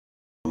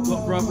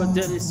Got brother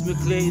Denis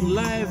McLean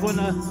live on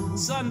a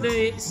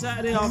Saturday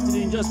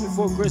afternoon just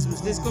before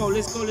Christmas. Let's go,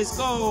 let's go, let's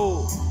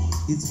go.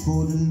 It's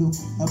for the look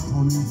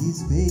upon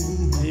his face.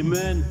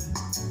 Amen.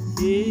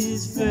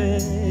 His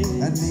face.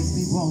 That makes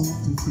me want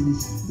to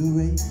finish the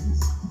race.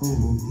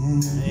 Oh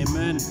yeah.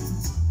 Amen.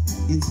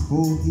 It's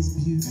for his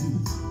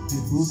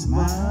beautiful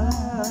smile.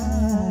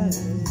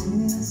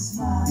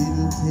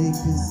 It'll take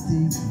the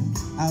sting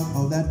out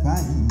of that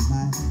fine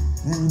mind.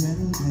 Well.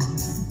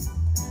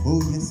 Oh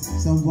yes,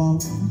 someone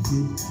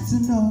wanted to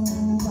know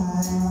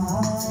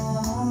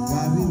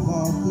why we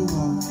walk the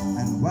walk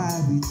and why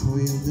we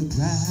toil the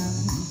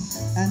ground.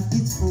 And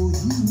it's for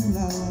you,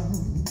 love.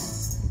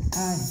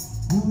 I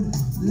would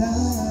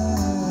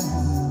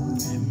love,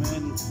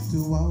 amen, to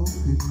walk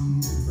with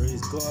you.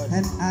 Praise God.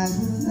 And I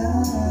would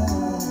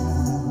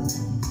love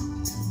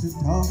to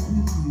talk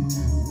with you.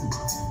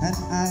 And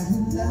I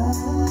would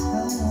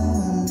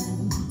love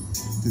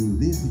to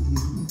live with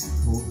you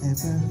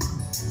forever.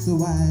 So I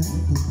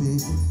will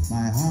prepare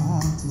my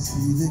heart to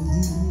see the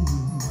King.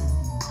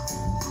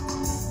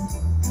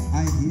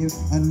 I hear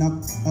a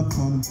knock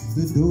upon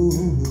the door,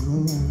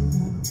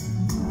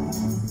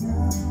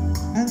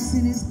 and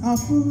sin is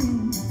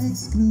offering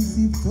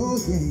exclusive toll,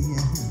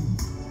 yeah.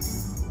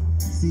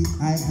 See,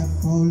 I have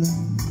fallen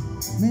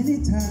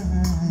many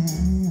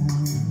times,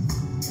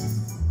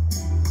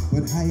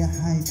 but higher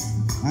heights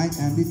I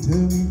am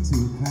determined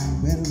to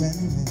climb. Well.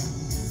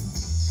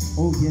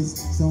 Oh yes,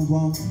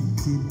 someone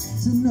wanted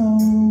to know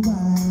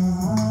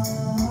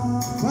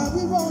why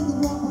we run the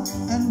wall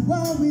and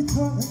why we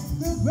toil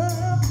the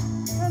ground.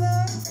 And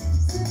I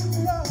said,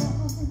 Lord,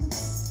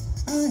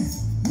 I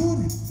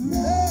would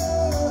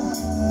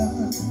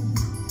love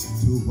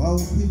to walk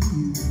with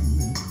you,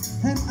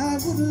 and I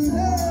would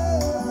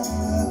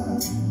love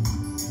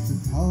to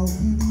talk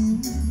with you,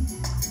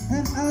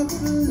 and I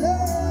would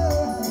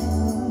love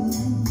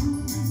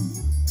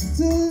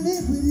to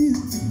live with you.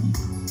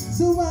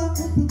 So I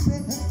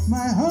prepare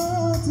my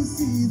heart to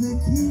see the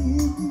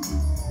King.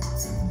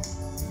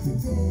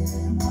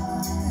 Prepare my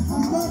heart.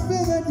 You are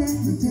better than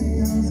the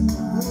 10,000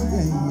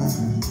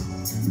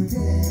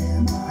 days.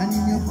 And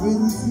in your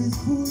presence is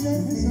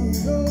fullness of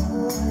joy.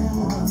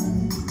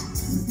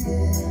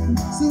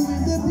 So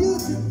in the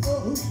beautiful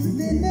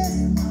holiness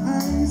I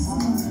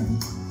see,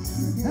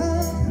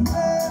 I'm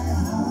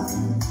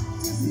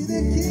to see the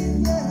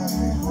King.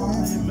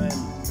 Amen.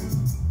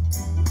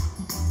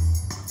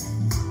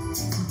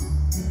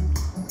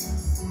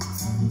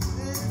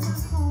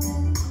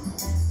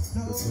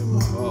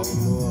 Oh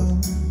Lord.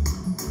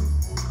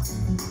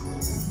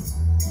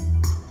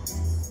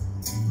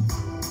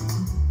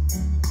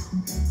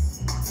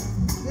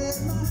 Let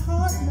my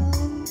heart know,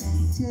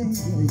 yeah.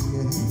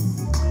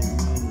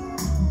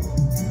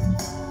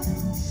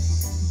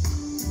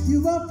 You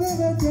are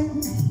better than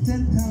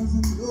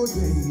 10,000 gold,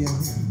 yeah.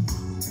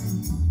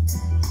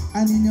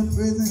 And in your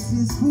presence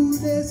is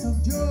fullness of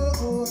joy,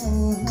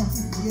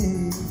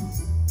 yeah.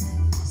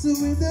 So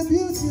in the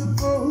beauty of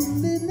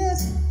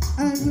holiness I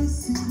will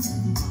see.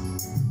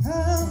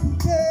 I'll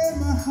prepare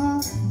my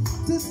heart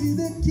to see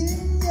the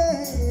King,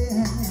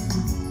 yeah.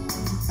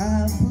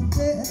 I'll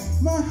prepare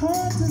my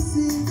heart to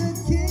see the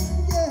King,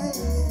 yeah.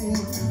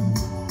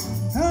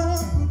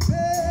 I'll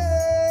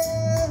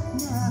prepare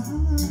my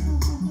heart.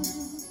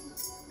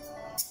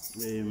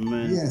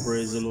 Amen. Yes.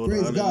 Praise the Lord.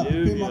 Praise Hallelujah. God.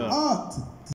 Prepare my heart.